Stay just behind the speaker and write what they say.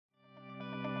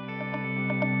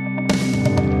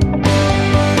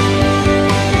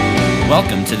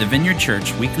Welcome to the Vineyard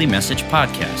Church Weekly Message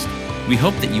Podcast. We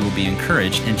hope that you will be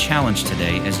encouraged and challenged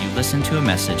today as you listen to a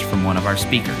message from one of our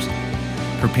speakers.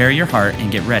 Prepare your heart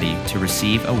and get ready to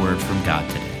receive a word from God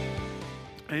today.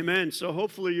 Amen. So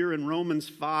hopefully you're in Romans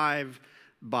 5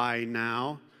 by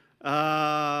now.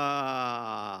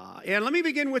 And let me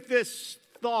begin with this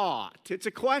thought. It's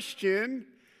a question.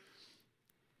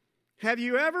 Have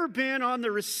you ever been on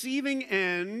the receiving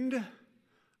end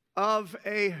of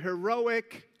a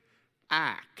heroic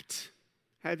act?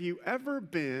 Have you ever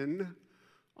been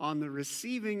on the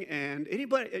receiving end?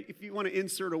 Anybody, if you want to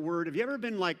insert a word, have you ever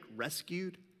been like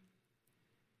rescued?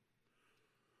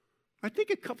 I think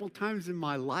a couple times in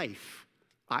my life,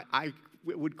 I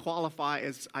would qualify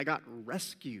as I got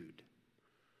rescued.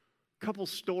 A couple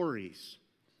stories.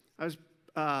 I was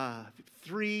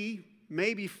 3,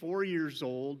 maybe 4 years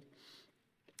old,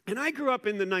 and I grew up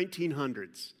in the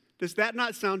 1900s. Does that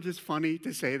not sound just funny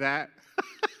to say that?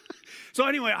 So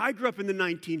anyway, I grew up in the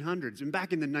 1900s, and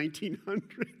back in the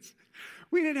 1900s,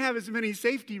 we didn't have as many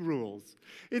safety rules.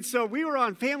 And so we were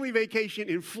on family vacation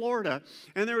in Florida,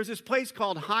 and there was this place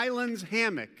called Highlands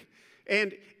Hammock.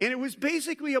 And it was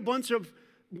basically a bunch of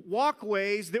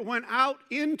walkways that went out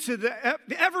into the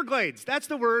Everglades. That's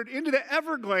the word, into the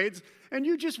Everglades. And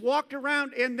you just walked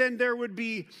around, and then there would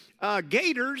be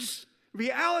gators,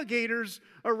 alligators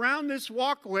around this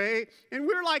walkway, and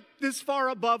we're like this far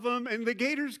above them, and the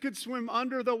gators could swim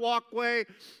under the walkway.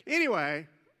 Anyway,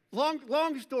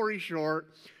 long story short,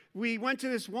 we went to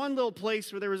this one little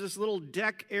place where there was this little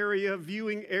deck area,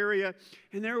 viewing area,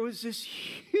 and there was this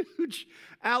huge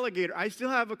alligator. I still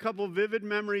have a couple vivid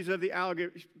memories of the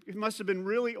alligator. It must have been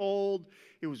really old.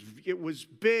 It was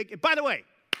big. By the way,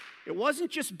 it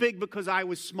wasn't just big because I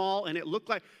was small and it looked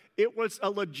like it was a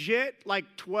legit, like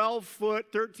 12 foot,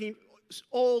 13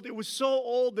 old. It was so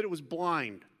old that it was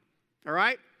blind. All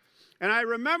right? And I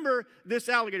remember this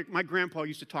alligator. My grandpa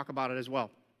used to talk about it as well.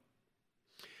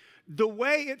 The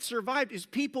way it survived is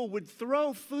people would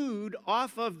throw food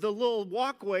off of the little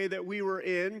walkway that we were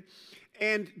in,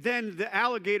 and then the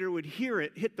alligator would hear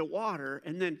it hit the water,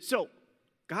 and then,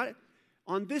 got it?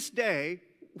 On this day,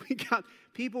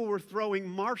 people were throwing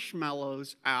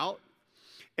marshmallows out,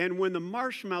 and when the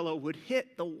marshmallow would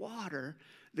hit the water,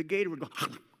 the gator would go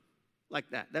like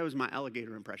that. That was my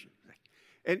alligator impression.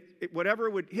 And whatever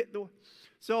would hit the...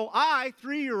 So I,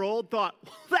 3-year-old, thought,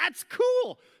 well, that's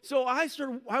cool. So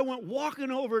I went walking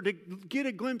over to get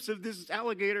a glimpse of this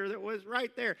alligator that was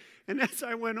right there. And as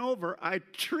I went over, I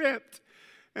tripped,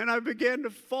 and I began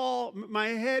to fall. My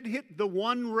head hit the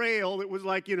one rail that was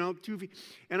like, 2 feet.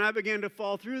 And I began to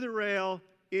fall through the rail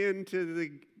into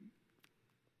the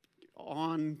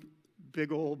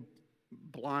big old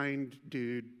blind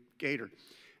dude gator.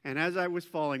 And as I was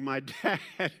falling, my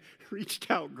dad reached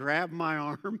out, grabbed my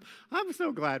arm. I'm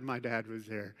so glad my dad was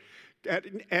there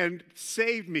and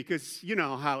saved me, because you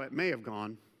know how it may have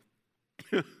gone.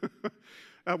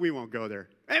 We won't go there.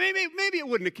 And maybe it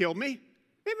wouldn't have killed me.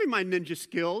 Maybe my ninja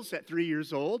skills at 3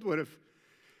 years old would have,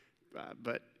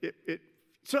 but it.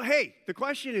 So hey, the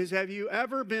question is, have you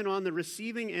ever been on the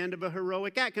receiving end of a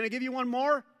heroic act? Can I give you one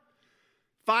more?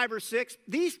 5 or 6?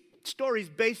 These stories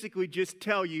basically just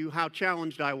tell you how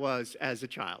challenged I was as a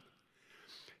child.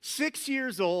 6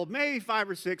 years old, maybe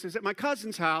 5 or 6, I was at my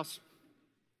cousin's house,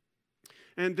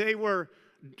 and they were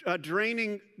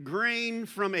draining grain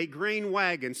from a grain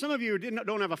wagon. Some of you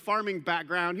don't have a farming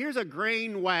background. Here's a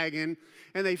grain wagon,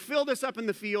 and they fill this up in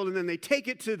the field, and then they take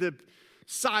it to the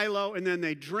silo, and then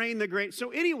they drain the grain.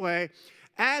 So anyway,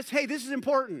 this is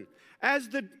important. As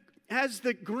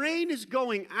the grain is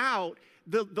going out,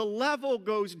 the level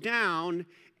goes down,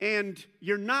 and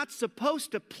you're not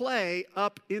supposed to play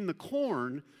up in the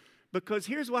corn, because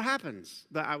here's what happens.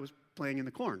 I was playing in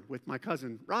the corn with my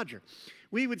cousin Roger.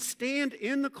 We would stand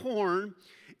in the corn,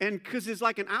 and because it's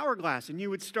like an hourglass, and you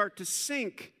would start to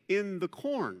sink in the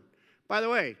corn. By the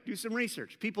way, do some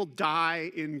research. People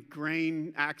die in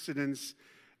grain accidents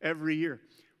every year.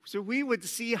 So we would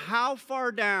see how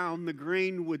far down the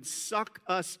grain would suck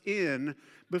us in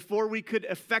before we could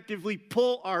effectively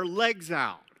pull our legs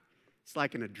out. It's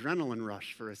like an adrenaline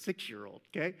rush for a 6-year-old,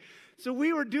 okay? So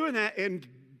we were doing that, and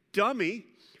dummy,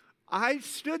 I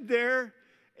stood there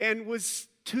and was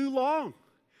too long.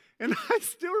 And I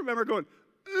still remember going,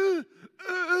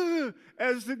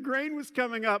 as the grain was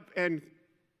coming up, and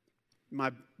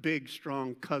my big,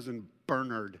 strong cousin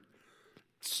Bernard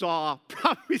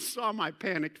probably saw my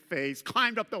panicked face,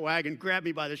 climbed up the wagon, grabbed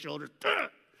me by the shoulders,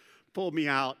 pulled me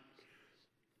out.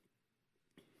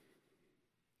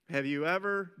 Have you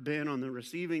ever been on the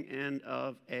receiving end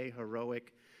of a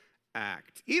heroic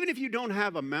act? Even if you don't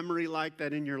have a memory like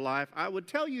that in your life, I would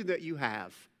tell you that you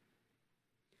have.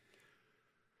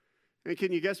 And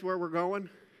can you guess where we're going?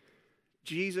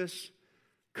 Jesus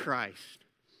Christ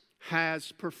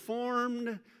has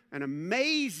performed an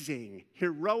amazing,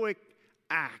 heroic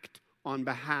act on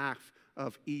behalf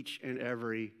of each and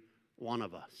every one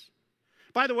of us.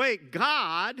 By the way,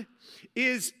 God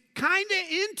is kind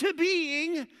of into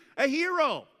being a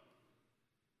hero.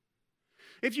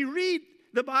 If you read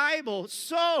the Bible,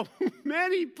 so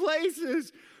many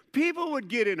places, people would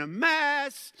get in a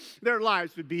mess, their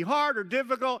lives would be hard or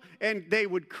difficult, and they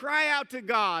would cry out to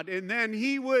God, and then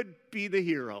He would be the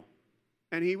hero,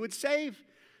 and He would save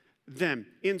them.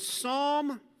 In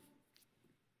Psalm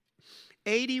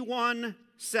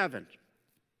 81:7,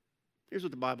 here's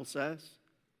what the Bible says.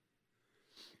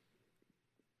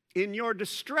 In your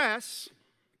distress,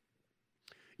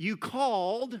 you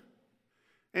called,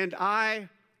 and I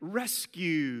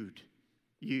rescued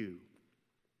you.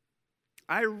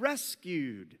 I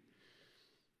rescued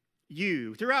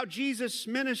you. Throughout Jesus'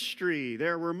 ministry,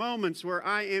 there were moments where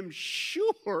I am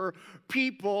sure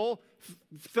people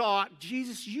thought,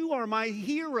 Jesus, you are my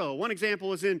hero. One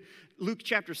example is in Luke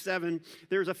chapter 7.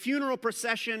 There's a funeral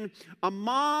procession. A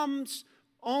mom's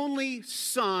only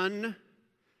son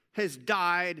has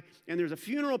died, and there's a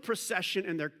funeral procession,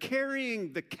 and they're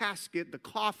carrying the casket, the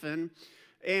coffin,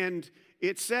 and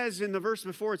it says in the verse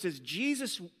before, it says,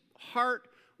 Jesus' heart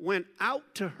went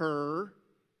out to her,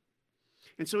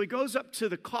 and so he goes up to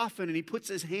the coffin, and he puts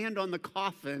his hand on the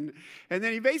coffin, and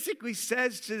then he basically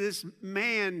says to this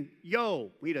man,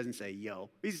 yo, he doesn't say yo,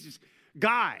 he's just,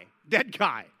 guy, dead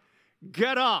guy,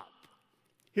 get up.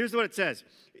 Here's what it says.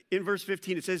 In verse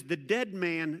 15, it says, the dead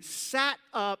man sat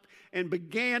up and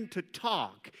began to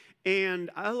talk.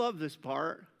 And I love this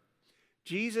part.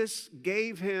 Jesus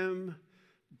gave him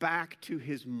back to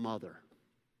his mother.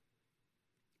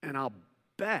 And I'll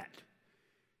bet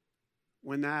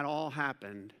when that all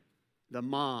happened, the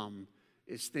mom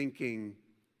is thinking,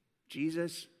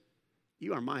 Jesus,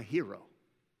 you are my hero.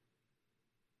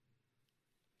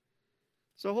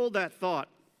 So hold that thought.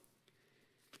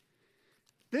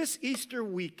 This Easter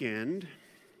weekend,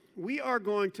 we are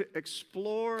going to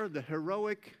explore the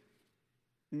heroic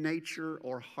nature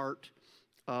or heart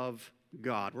of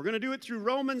God. We're going to do it through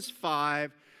Romans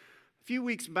 5. A few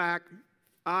weeks back,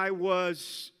 I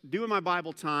was doing my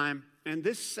Bible time, and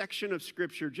this section of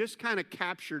Scripture just kind of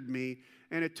captured me,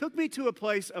 and it took me to a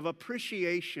place of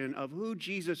appreciation of who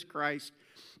Jesus Christ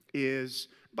is.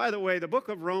 By the way, the book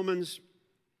of Romans,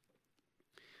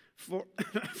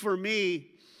 for me,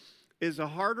 is a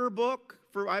harder book.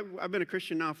 I've been a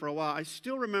Christian now for a while. I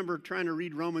still remember trying to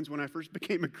read Romans when I first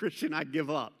became a Christian. I'd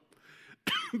give up.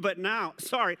 But now,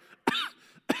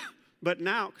 but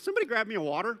now, can somebody grab me a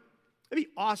water? That'd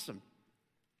be awesome.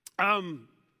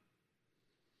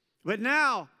 But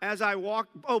now, as I walk,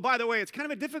 oh, by the way, it's kind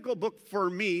of a difficult book for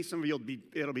me. Some of you,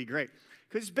 it'll be great.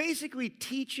 Because it's basically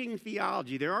teaching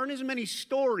theology. There aren't as many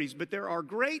stories, but there are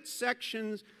great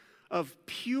sections of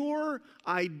pure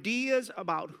ideas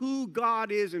about who God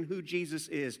is and who Jesus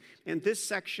is. And this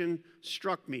section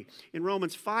struck me. In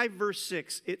Romans 5, verse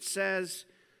 6, it says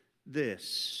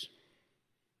this.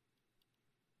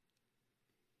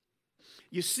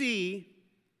 You see,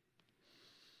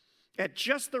 at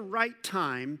just the right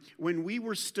time, when we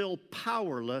were still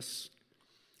powerless,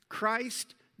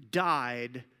 Christ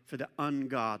died for the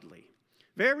ungodly.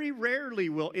 Very rarely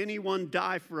will anyone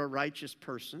die for a righteous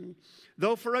person,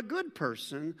 though for a good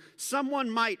person, someone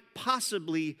might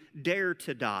possibly dare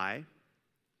to die.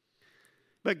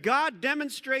 But God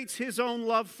demonstrates His own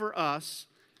love for us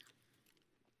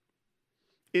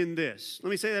in this. Let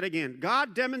me say that again.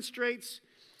 God demonstrates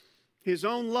His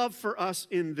own love for us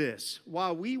in this.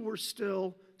 While we were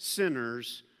still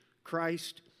sinners,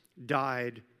 Christ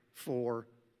died for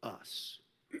us.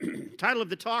 Title of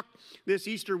the talk this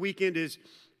Easter weekend is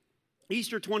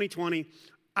Easter 2020,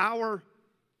 Our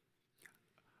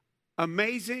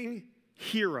Amazing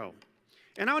Hero.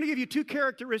 And I want to give you two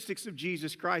characteristics of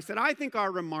Jesus Christ that I think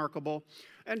are remarkable,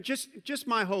 and just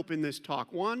my hope in this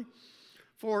talk. One,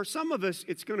 for some of us,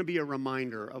 it's going to be a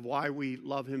reminder of why we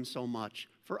love Him so much.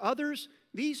 For others,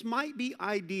 these might be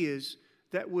ideas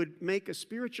that would make a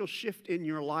spiritual shift in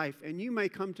your life, and you may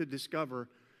come to discover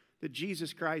that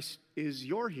Jesus Christ is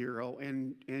your hero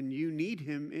and you need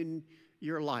Him in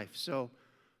your life. So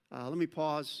let me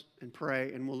pause and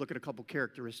pray, and we'll look at a couple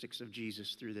characteristics of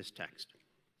Jesus through this text.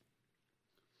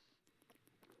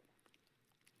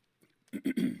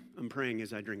 I'm praying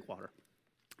as I drink water.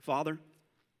 Father,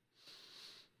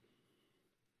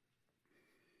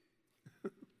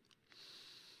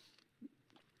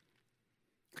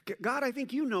 God, I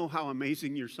think you know how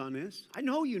amazing your Son is. I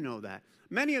know you know that.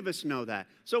 Many of us know that.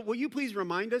 So will you please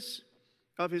remind us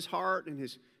of His heart and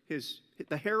His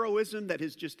the heroism that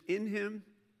is just in him.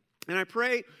 And I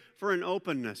pray for an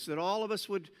openness, that all of us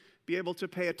would be able to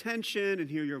pay attention and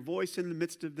hear your voice in the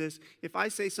midst of this. If I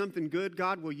say something good,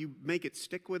 God, will you make it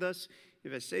stick with us?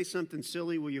 If I say something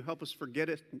silly, will you help us forget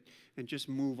it and just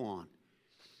move on?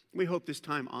 We hope this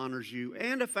time honors you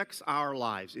and affects our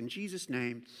lives. In Jesus'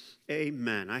 name,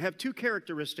 amen. I have two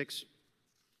characteristics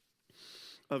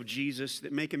of Jesus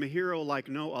that make him a hero like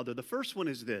no other. The first one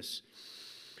is this.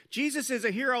 Jesus is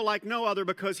a hero like no other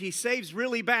because he saves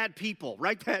really bad people.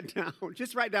 Write that down.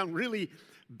 Just write down really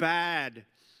bad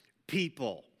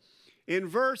people. In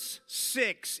verse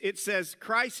 6, it says,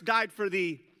 Christ died for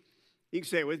the, you can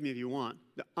say it with me if you want,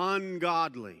 the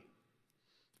ungodly.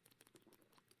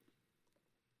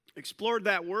 Explored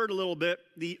that word a little bit,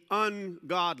 the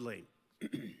ungodly.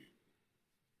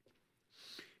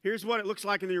 Here's what it looks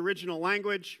like in the original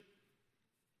language.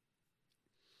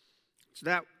 It's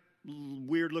that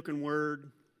weird-looking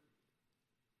word.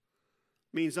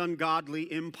 Means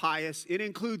ungodly, impious. It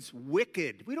includes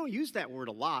wicked. We don't use that word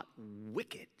a lot,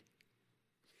 wicked.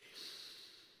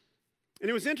 And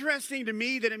it was interesting to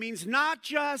me that it means not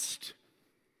just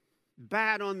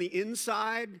bad on the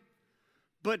inside,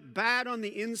 but bad on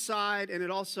the inside, and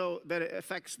it also that it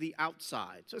affects the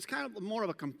outside. So it's kind of more of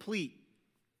a complete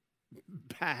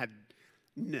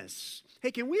badness.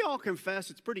 Hey, can we all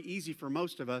confess, it's pretty easy for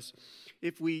most of us,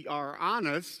 if we are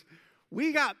honest,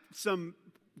 we got some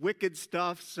wicked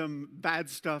stuff, some bad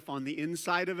stuff on the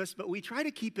inside of us, but we try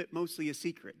to keep it mostly a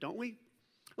secret, don't we?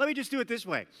 Let me just do it this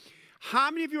way. How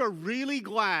many of you are really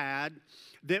glad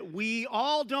that we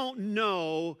all don't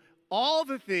know all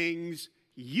the things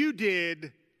you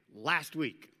did last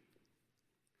week?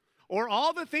 Or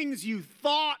all the things you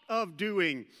thought of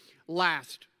doing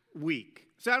last week?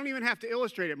 So I don't even have to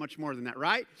illustrate it much more than that,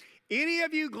 right? Any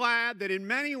of you glad that in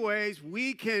many ways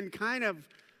we can kind of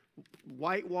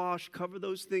whitewash, cover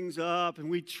those things up, and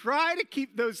we try to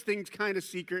keep those things kind of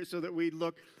secret so that we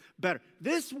look better?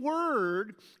 This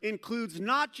word includes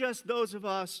not just those of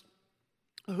us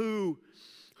who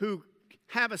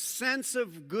have a sense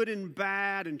of good and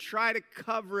bad and try to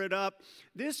cover it up.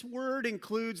 This word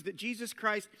includes that Jesus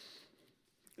Christ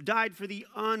died for the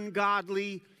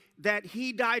ungodly, that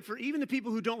he died for even the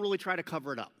people who don't really try to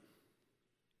cover it up.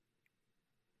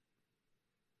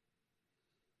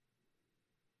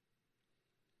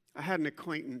 I had an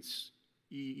acquaintance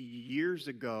years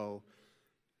ago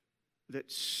that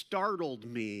startled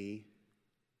me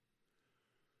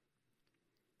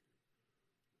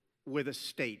with a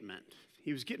statement.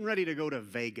 He was getting ready to go to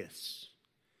Vegas.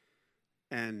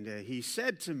 And he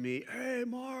said to me, "Hey,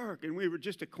 Mark," and we were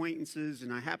just acquaintances,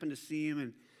 and I happened to see him,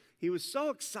 and he was so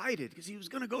excited because he was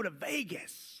going to go to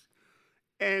Vegas.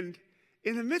 And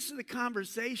in the midst of the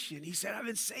conversation, he said, "I've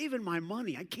been saving my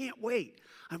money. I can't wait.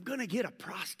 I'm going to get a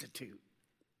prostitute."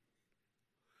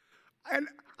 And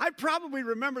I probably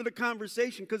remember the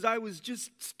conversation because I was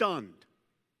just stunned,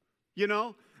 you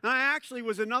know? And I actually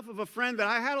was enough of a friend that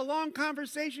I had a long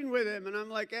conversation with him. And I'm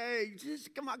like, "Hey,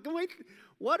 just come on,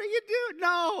 what are you doing?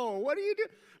 No, what are you doing?"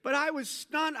 But I was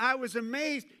stunned. I was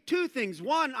amazed. Two things.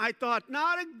 One, I thought,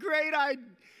 not a good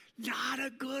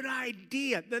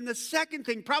idea. Then the second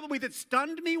thing probably that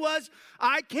stunned me was,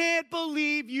 I can't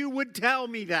believe you would tell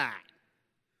me that.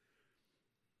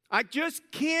 I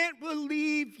just can't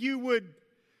believe you would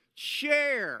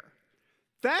share.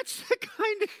 That's the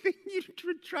kind of thing you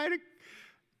would try to...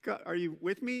 Are you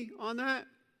with me on that?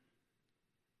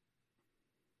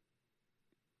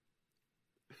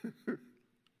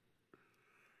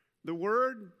 The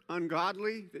word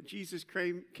ungodly that Jesus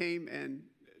came and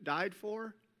died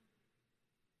for,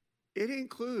 it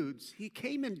includes, he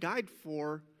came and died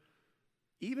for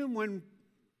even when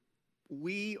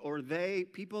we or they,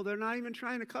 people, they're not even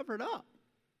trying to cover it up.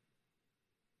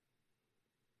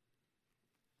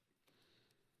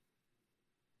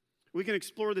 We can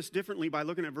explore this differently by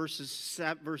looking at verse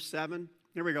 7.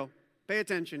 Here we go. Pay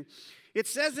attention. It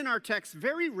says in our text,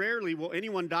 very rarely will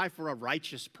anyone die for a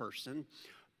righteous person.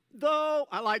 Though,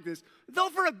 I like this, though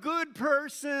for a good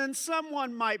person,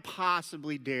 someone might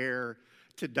possibly dare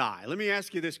to die. Let me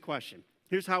ask you this question.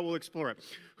 Here's how we'll explore it.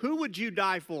 Who would you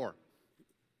die for?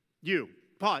 You.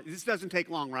 Pause. This doesn't take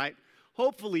long, right?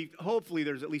 Hopefully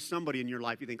there's at least somebody in your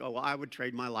life you think, "Oh, well, I would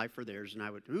trade my life for theirs,"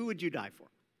 and who would you die for?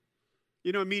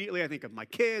 You know, immediately I think of my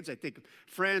kids, I think of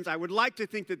friends. I would like to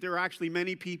think that there are actually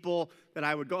many people that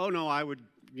I would go, "Oh, no, I would,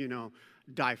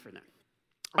 die for them."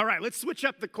 All right, let's switch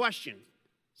up the question.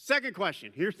 Second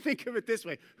question. Here, think of it this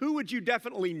way. Who would you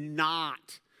definitely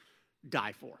not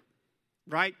die for?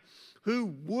 Right? Who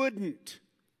wouldn't?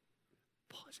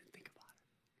 Pause and think about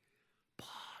it.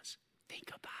 Pause. Think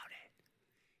about it.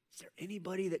 Is there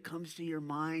Anybody that comes to your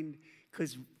mind?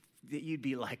 Because you'd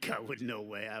be like, no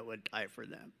way I would die for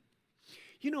them.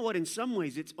 You know what? In some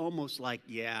ways, it's almost like,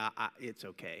 it's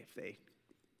okay if they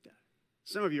die.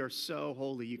 Some of you are so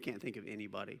holy you can't think of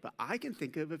anybody. But I can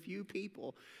think of a few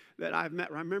people that I've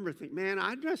met. I remember thinking, man,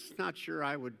 I'm just not sure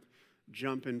I would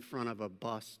jump in front of a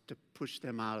bus to push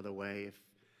them out of the way.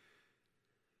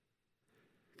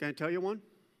 Can I tell you one?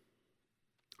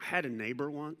 I had a neighbor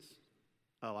once.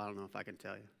 Oh, I don't know if I can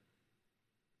tell you.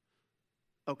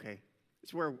 Okay.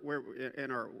 It's where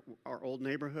in our old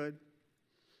neighborhood.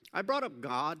 I brought up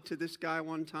God to this guy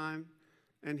one time,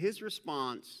 and his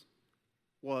response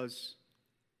was,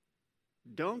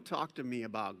 don't talk to me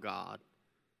about God.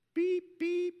 Beep,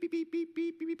 beep, beep, beep, beep,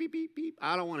 beep, beep, beep, beep, beep.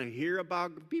 I don't want to hear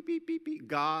about beep, beep, beep, beep,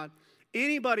 God.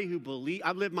 Anybody who believes,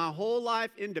 I've lived my whole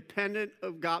life independent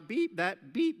of God. Beep,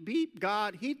 that beep, beep,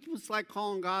 God. He was like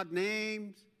calling God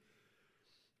names.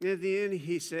 And at the end,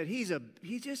 he said, he's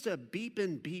just a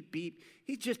beeping beep, beep.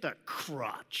 He's just a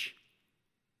crutch.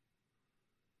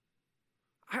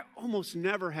 I almost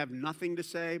never have nothing to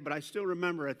say, but I still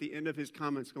remember at the end of his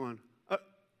comments going,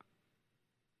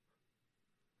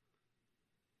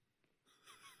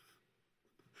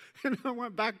 and I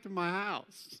went back to my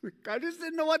house. I just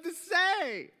didn't know what to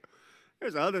say.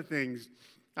 There's other things.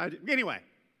 Anyway,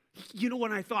 you know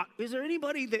what I thought? Is there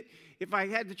anybody that, if I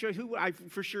had the choice, who I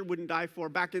for sure wouldn't die for?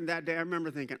 Back in that day, I remember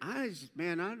thinking,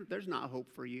 there's not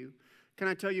hope for you. Can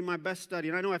I tell you my best study?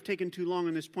 And I know I've taken too long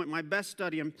on this point. My best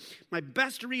study, my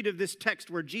best read of this text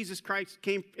where Jesus Christ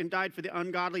came and died for the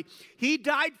ungodly. He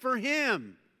died for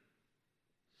him.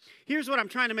 Here's what I'm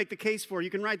trying to make the case for.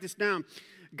 You can write this down.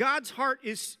 God's heart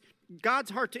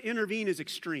to intervene is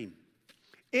extreme.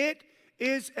 It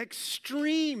is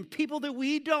extreme. People that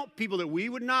we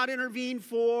would not intervene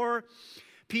for,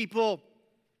 people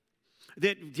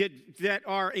that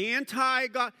are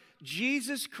anti-God.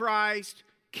 Jesus Christ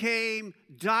came,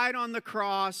 died on the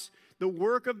cross. The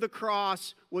work of the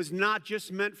cross was not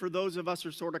just meant for those of us who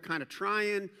are sort of kind of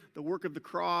trying. The work of the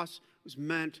cross was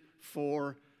meant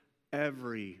for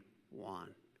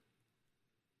everyone.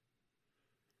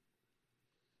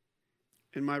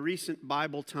 In my recent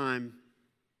Bible time,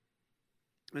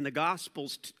 and the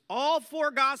Gospels, all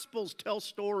four Gospels tell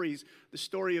stories, the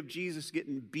story of Jesus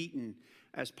getting beaten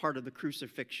as part of the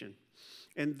crucifixion.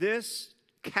 And this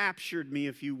captured me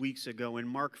a few weeks ago in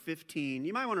Mark 15.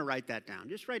 You might want to write that down.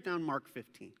 Just write down Mark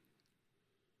 15.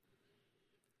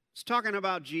 It's talking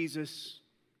about Jesus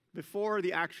before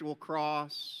the actual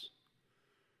cross.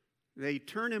 They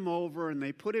turn him over and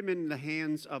they put him in the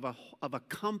hands of a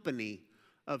company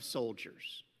of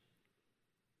soldiers.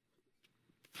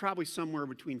 Probably somewhere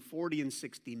between 40 and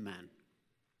 60 men.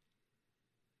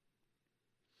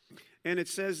 And it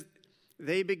says,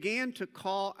 they began to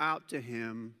call out to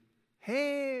him,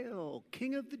 "Hail,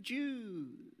 King of the Jews."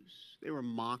 They were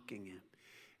mocking him.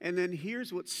 And then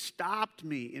here's what stopped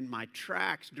me in my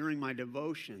tracks during my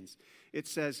devotions. It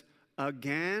says,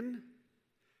 again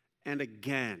and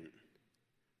again,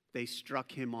 they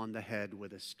struck him on the head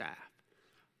with a staff.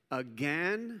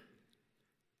 Again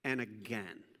and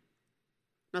again.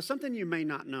 Now, something you may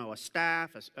not know, a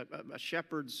staff, a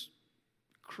shepherd's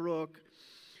crook,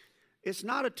 it's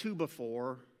not a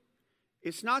 2x4.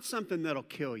 It's not something that'll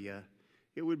kill you.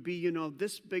 It would be,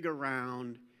 this big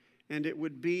around, and it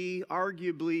would be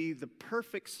arguably the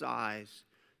perfect size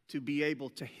to be able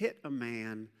to hit a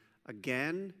man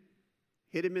again,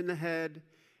 hit him in the head,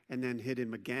 and then hit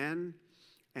him again,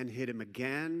 and hit him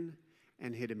again,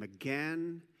 and hit him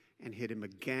again, and hit him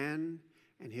again,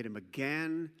 and hit him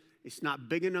again. It's not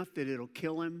big enough that it'll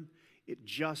kill him. It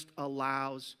just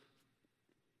allows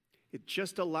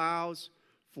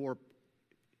for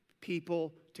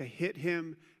people to hit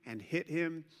him and hit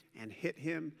him and hit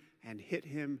him and hit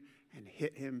him and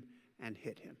hit him and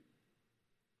hit him.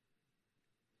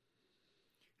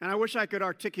 And I wish I could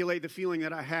articulate the feeling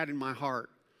that I had in my heart,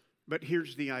 but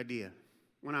here's the idea.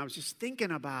 When I was just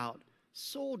thinking about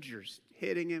soldiers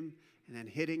hitting him and then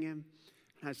hitting him,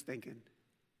 and I was thinking,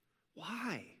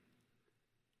 why?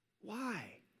 Why?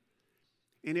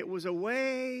 And it was a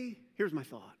way, here's my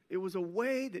thought. It was a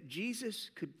way that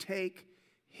Jesus could take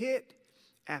hit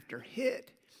after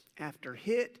hit after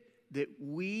hit that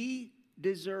we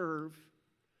deserve,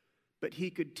 but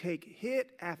he could take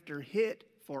hit after hit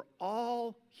for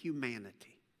all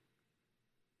humanity.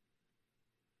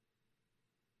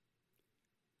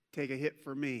 Take a hit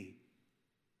for me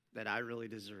that I really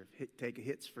deserve. Take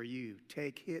hits for you.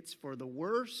 Take hits for the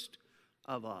worst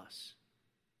of us.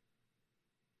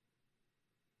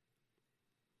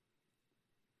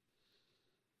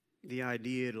 The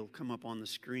idea, it'll come up on the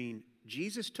screen.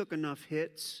 Jesus took enough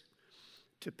hits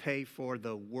to pay for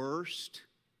the worst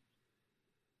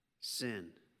sin.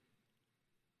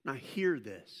 Now hear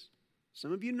this.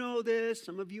 Some of you know this,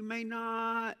 some of you may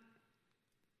not.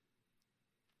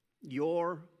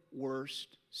 Your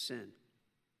worst sin.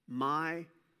 My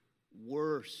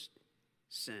worst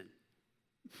sin.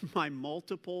 My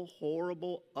multiple,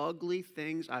 horrible, ugly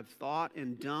things I've thought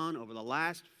and done over the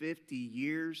last 50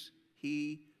 years,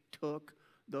 He took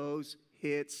those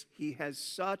hits. He has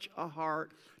such a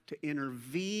heart to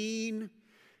intervene.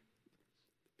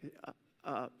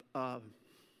 A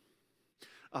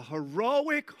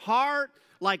heroic heart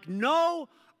like no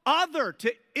other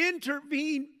to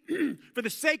intervene for the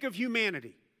sake of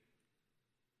humanity.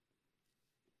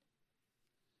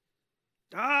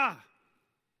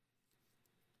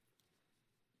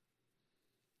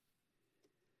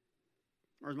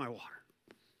 Where's my water?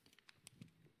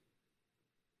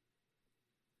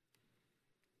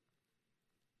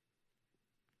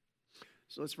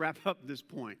 So let's wrap up this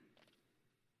point.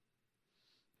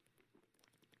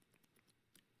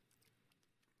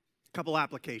 Couple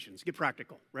applications. Get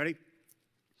practical. Ready?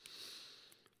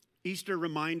 Easter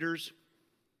reminders.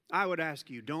 I would ask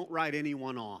you, don't write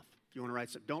anyone off. If you want to write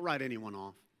something, don't write anyone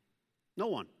off. No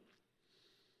one.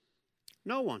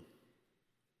 No one.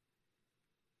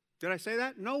 Did I say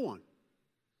that? No one.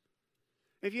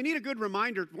 If you need a good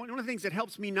reminder, one of the things that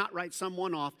helps me not write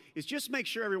someone off is just make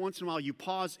sure every once in a while you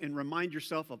pause and remind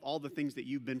yourself of all the things that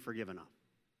you've been forgiven of.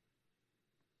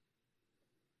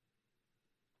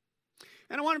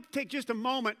 And I want to take just a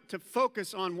moment to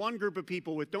focus on one group of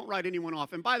people with don't write anyone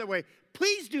off. And by the way,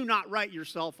 please do not write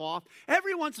yourself off.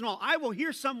 Every once in a while, I will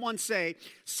hear someone say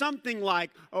something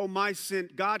like, oh, my sin,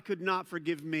 God could not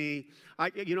forgive me. I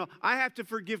have to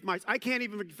forgive I can't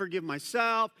even forgive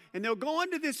myself. And they'll go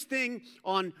into this thing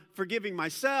on forgiving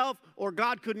myself, or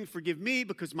God couldn't forgive me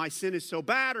because my sin is so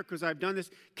bad or because I've done this.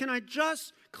 Can I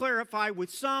just clarify with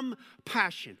some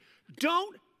passion?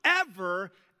 Don't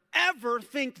ever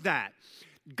think that.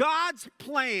 God's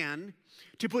plan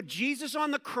to put Jesus on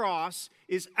the cross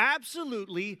is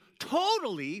absolutely,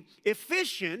 totally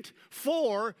efficient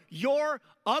for your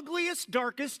ugliest,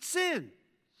 darkest sin.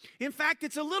 In fact,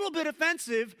 it's a little bit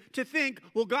offensive to think,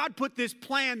 well, God put this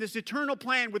plan, this eternal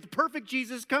plan with the perfect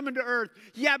Jesus coming to earth.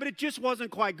 Yeah, but it just wasn't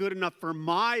quite good enough for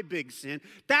my big sin.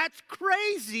 That's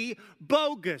crazy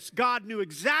bogus. God knew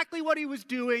exactly what He was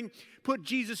doing, put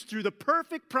Jesus through the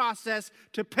perfect process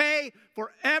to pay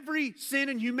for every sin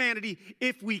in humanity.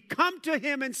 If we come to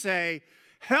Him and say,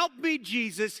 help me,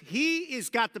 Jesus, He has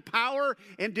got the power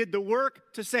and did the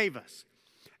work to save us.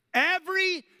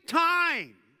 Every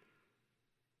time.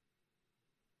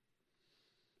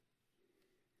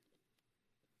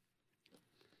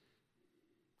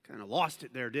 Kind of lost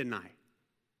it there, didn't I?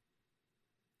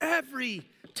 Every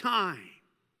time.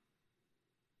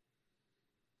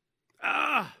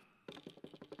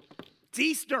 It's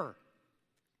Easter.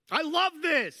 I love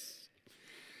this.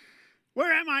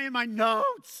 Where am I in my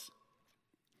notes?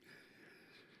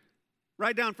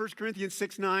 Write down 1 Corinthians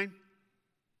 6:9.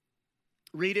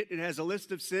 Read it. It has a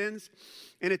list of sins.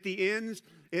 And at the end,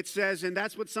 it says, and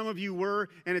that's what some of you were.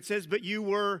 And it says, but you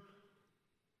were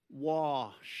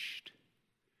washed.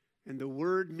 And the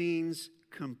word means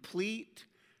complete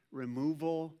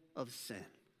removal of sin.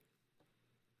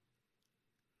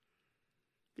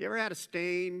 You ever had a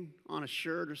stain on a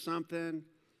shirt or something,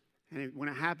 and when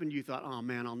it happened, you thought, oh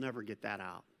man, I'll never get that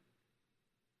out?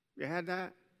 You had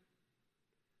that?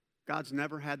 God's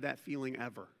never had that feeling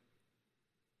ever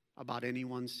about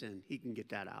anyone's sin. He can get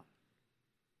that out.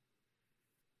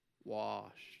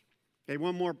 Wash. Okay,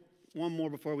 one more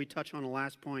before we touch on the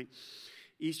last point.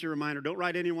 Easter reminder, don't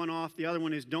write anyone off. The other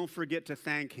one is don't forget to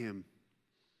thank Him.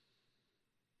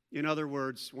 In other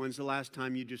words, when's the last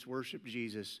time you just worshiped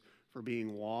Jesus for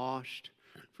being washed,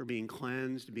 for being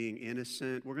cleansed, being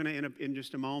innocent? We're going to, in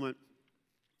just a moment,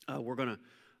 we're going to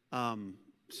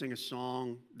sing a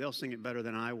song. They'll sing it better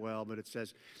than I will, but it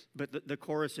says, but the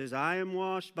chorus is, I am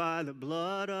washed by the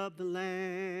blood of the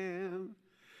Lamb.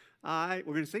 We're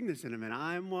going to sing this in a minute.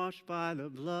 I am washed by the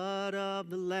blood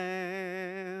of the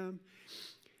Lamb.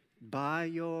 By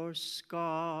your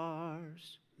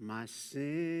scars, my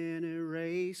sin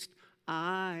erased,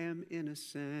 I am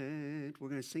innocent. We're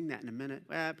going to sing that in a minute,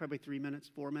 probably 3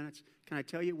 minutes, 4 minutes. Can I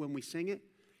tell you, when we sing it,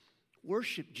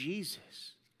 worship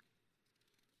Jesus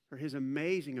for His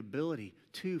amazing ability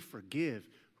to forgive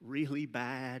really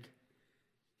bad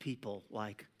people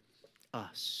like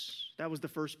us. That was the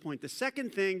first point. The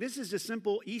second thing, this is a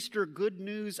simple Easter good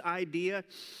news idea.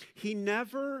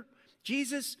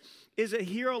 Jesus is a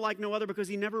hero like no other because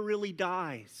He never really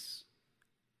dies.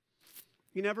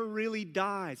 He never really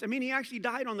dies. I mean, he actually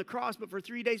died on the cross, but for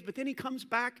 3 days, but then he comes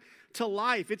back to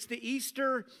life. It's the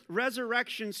Easter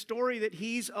resurrection story that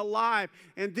he's alive.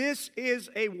 And this is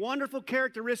a wonderful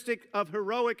characteristic of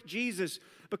heroic Jesus,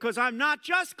 because I'm not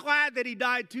just glad that he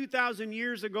died 2,000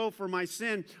 years ago for my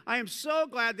sin. I am so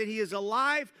glad that he is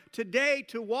alive today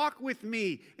to walk with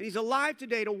me. And he's alive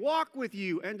today to walk with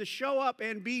you and to show up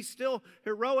and be still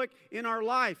heroic in our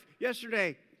life.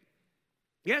 Yesterday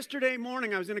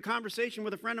morning, I was in a conversation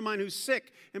with a friend of mine who's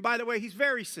sick. And by the way, he's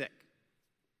very sick.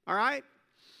 All right?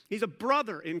 He's a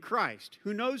brother in Christ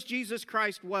who knows Jesus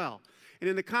Christ well. And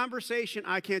in the conversation,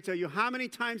 I can't tell you how many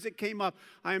times it came up.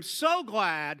 I am so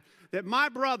glad that my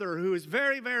brother, who is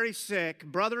very, very sick,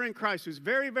 brother in Christ who's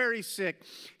very, very sick,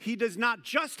 he does not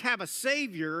just have a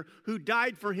Savior who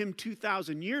died for him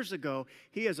 2,000 years ago.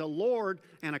 He has a Lord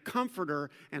and a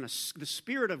Comforter and the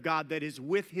Spirit of God that is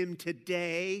with him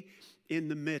today in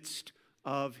the midst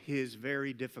of his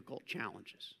very difficult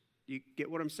challenges. Do you get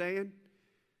what I'm saying?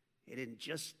 He didn't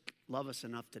just love us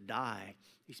enough to die.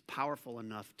 He's powerful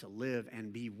enough to live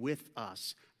and be with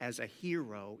us as a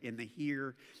hero in the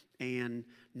here and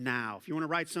now. If you want to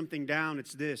write something down,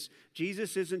 it's this: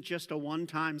 Jesus isn't just a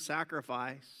one-time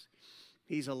sacrifice.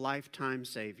 He's a lifetime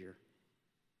Savior.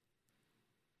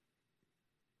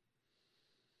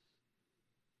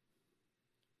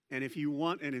 And if you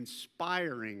want an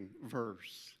inspiring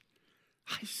verse,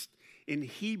 in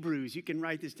Hebrews, you can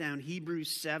write this down, Hebrews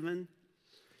 7,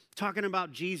 talking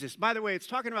about Jesus. By the way, it's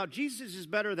talking about Jesus is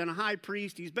better than a high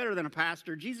priest. He's better than a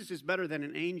pastor. Jesus is better than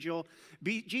an angel.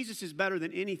 Jesus is better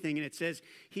than anything. And it says,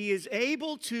 he is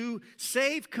able to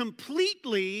save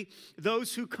completely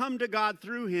those who come to God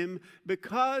through him,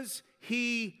 because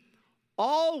he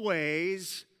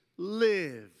always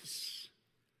lives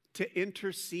to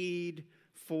intercede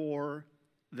for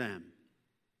them.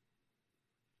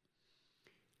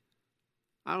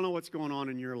 I don't know what's going on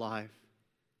in your life,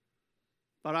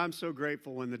 but I'm so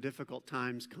grateful when the difficult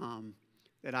times come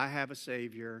that I have a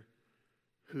Savior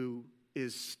who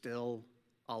is still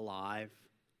alive,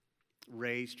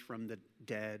 raised from the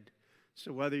dead.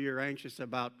 So whether you're anxious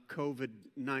about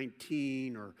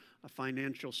COVID-19 or a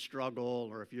financial struggle,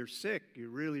 or if you're sick, you're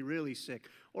really, really sick,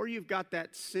 or you've got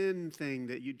that sin thing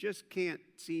that you just can't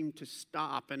seem to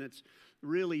stop and it's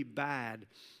really bad,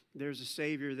 there's a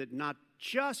Savior that not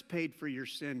just paid for your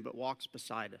sin, but walks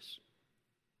beside us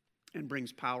and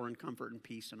brings power and comfort and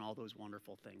peace and all those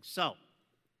wonderful things. So,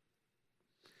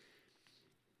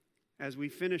 as we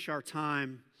finish our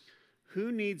time,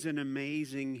 who needs an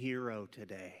amazing hero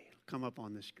today? Come up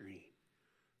on the screen.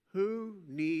 Who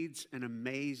needs an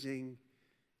amazing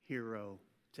hero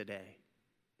today?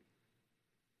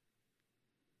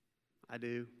 I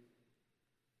do.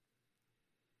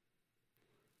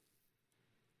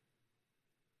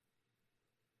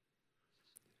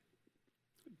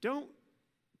 Don't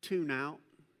tune out.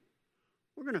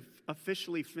 We're going to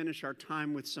officially finish our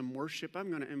time with some worship. I'm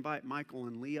going to invite Michael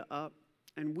and Leah up.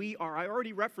 And I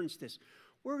already referenced this.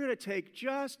 We're going to take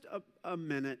just a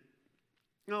minute.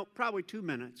 No, probably 2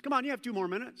 minutes. Come on, you have 2 more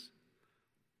minutes.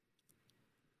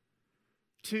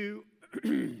 To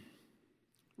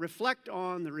reflect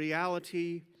on the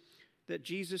reality that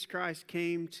Jesus Christ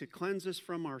came to cleanse us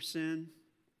from our sin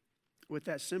with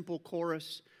that simple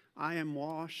chorus, I am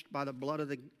washed by the blood of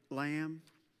the Lamb.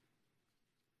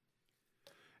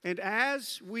 And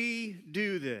as we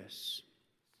do this,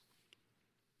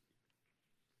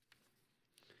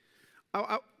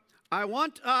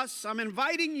 I'm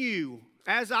inviting you,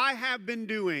 as I have been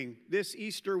doing this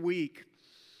Easter week,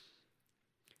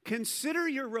 consider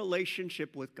your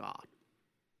relationship with God.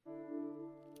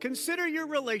 Consider your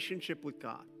relationship with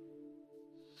God.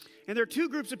 And there are 2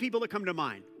 groups of people that come to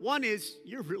mind. One is,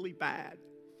 you're really bad.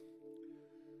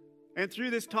 And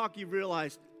through this talk, you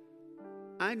realized,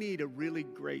 I need a really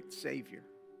great Savior.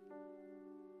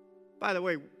 By the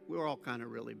way, we're all kind of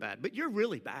really bad, but you're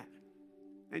really bad.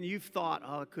 And you've thought,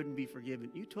 oh, it couldn't be forgiven.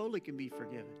 You totally can be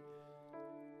forgiven.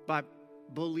 By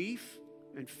belief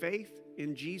and faith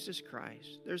in Jesus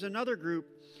Christ. There's another group,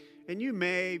 and you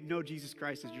may know Jesus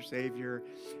Christ as your Savior,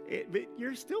 but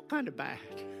you're still kind of bad.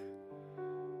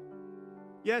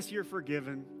 Yes, you're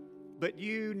forgiven, but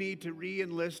you need to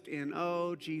re-enlist in,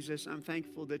 oh, Jesus, I'm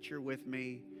thankful that you're with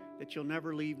me, that you'll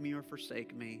never leave me or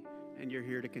forsake me, and you're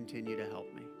here to continue to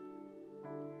help me.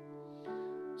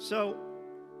 So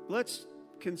let's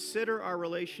consider our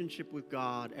relationship with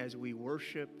God as we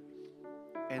worship,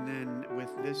 and then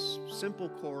with this simple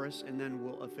chorus, and then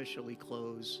we'll officially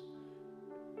close.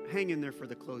 Hang in there for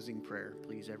the closing prayer,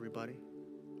 please, everybody.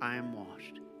 I am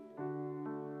washed.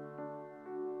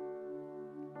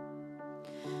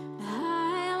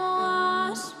 I am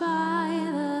washed by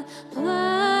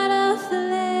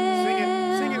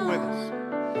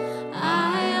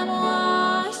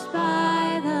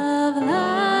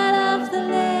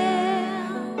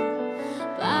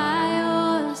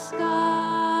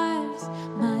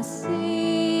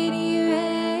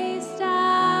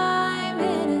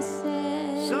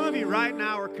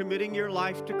committing your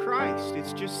life to Christ.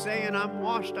 It's just saying, I'm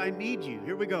washed, I need you.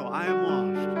 Here we go. I am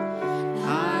washed.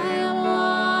 I am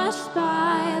washed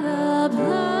by the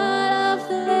blood of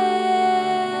the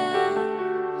Lamb.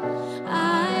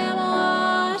 I am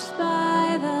washed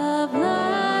by the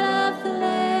blood of the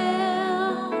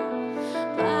Lamb.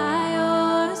 By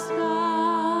your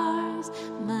scars,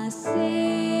 my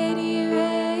sin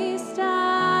erased,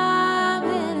 I'm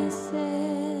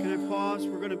innocent. Can I pause?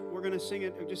 We're gonna sing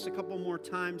it just a couple more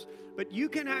times. But you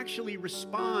can actually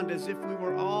respond as if we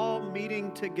were all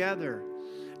meeting together.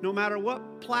 No matter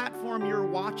what platform you're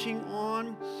watching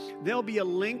on, there'll be a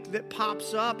link that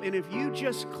pops up, and if you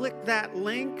just click that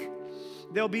link,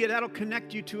 that'll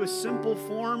connect you to a simple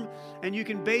form, and you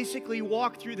can basically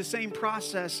walk through the same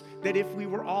process that if we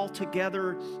were all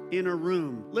together in a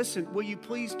room. Listen, will you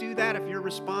please do that if you're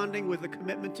responding with a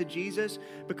commitment to Jesus?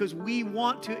 Because we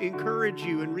want to encourage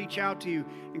you and reach out to you,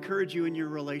 encourage you in your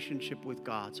relationship with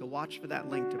God. So watch for that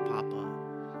link to pop up.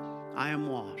 I am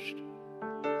washed.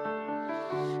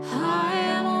 I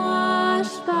am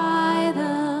washed by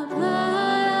the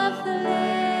blood of the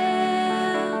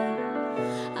Lamb.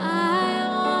 I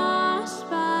am washed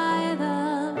by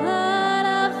the blood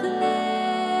of the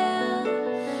Lamb.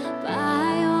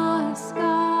 By your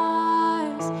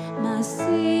scars, my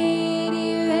sin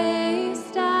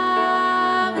erased,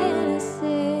 I'm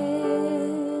innocent.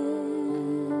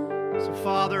 So,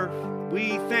 Father,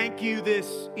 we thank you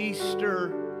this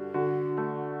Easter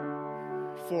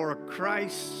for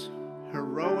Christ's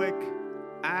heroic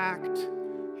act,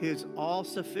 his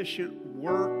all-sufficient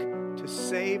work to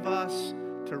save us,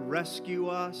 to rescue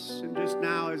us. And just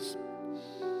now, as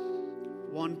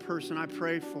one person, I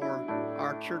pray for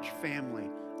our church family.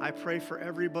 I pray for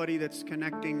everybody that's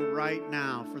connecting right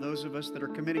now, for those of us that are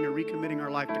committing or recommitting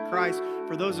our life to Christ,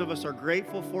 for those of us are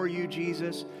grateful for you,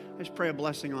 Jesus. I just pray a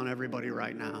blessing on everybody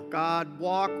right now. God,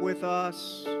 walk with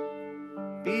us.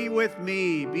 Be with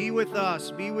me, be with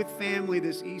us, be with family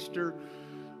this Easter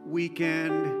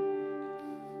weekend.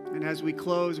 And as we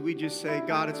close, we just say,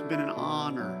 God, it's been an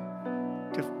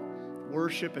honor to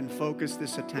worship and focus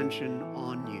this attention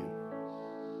on you.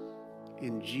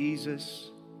 In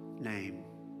Jesus' name,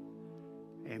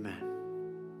 amen.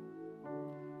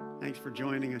 Thanks for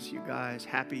joining us, you guys.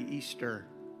 Happy Easter,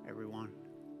 everyone.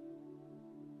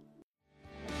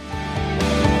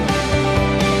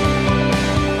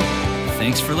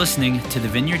 Thanks for listening to the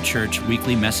Vineyard Church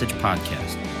Weekly Message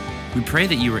Podcast. We pray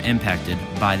that you were impacted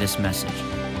by this message.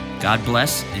 God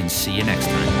bless, and see you next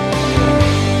time.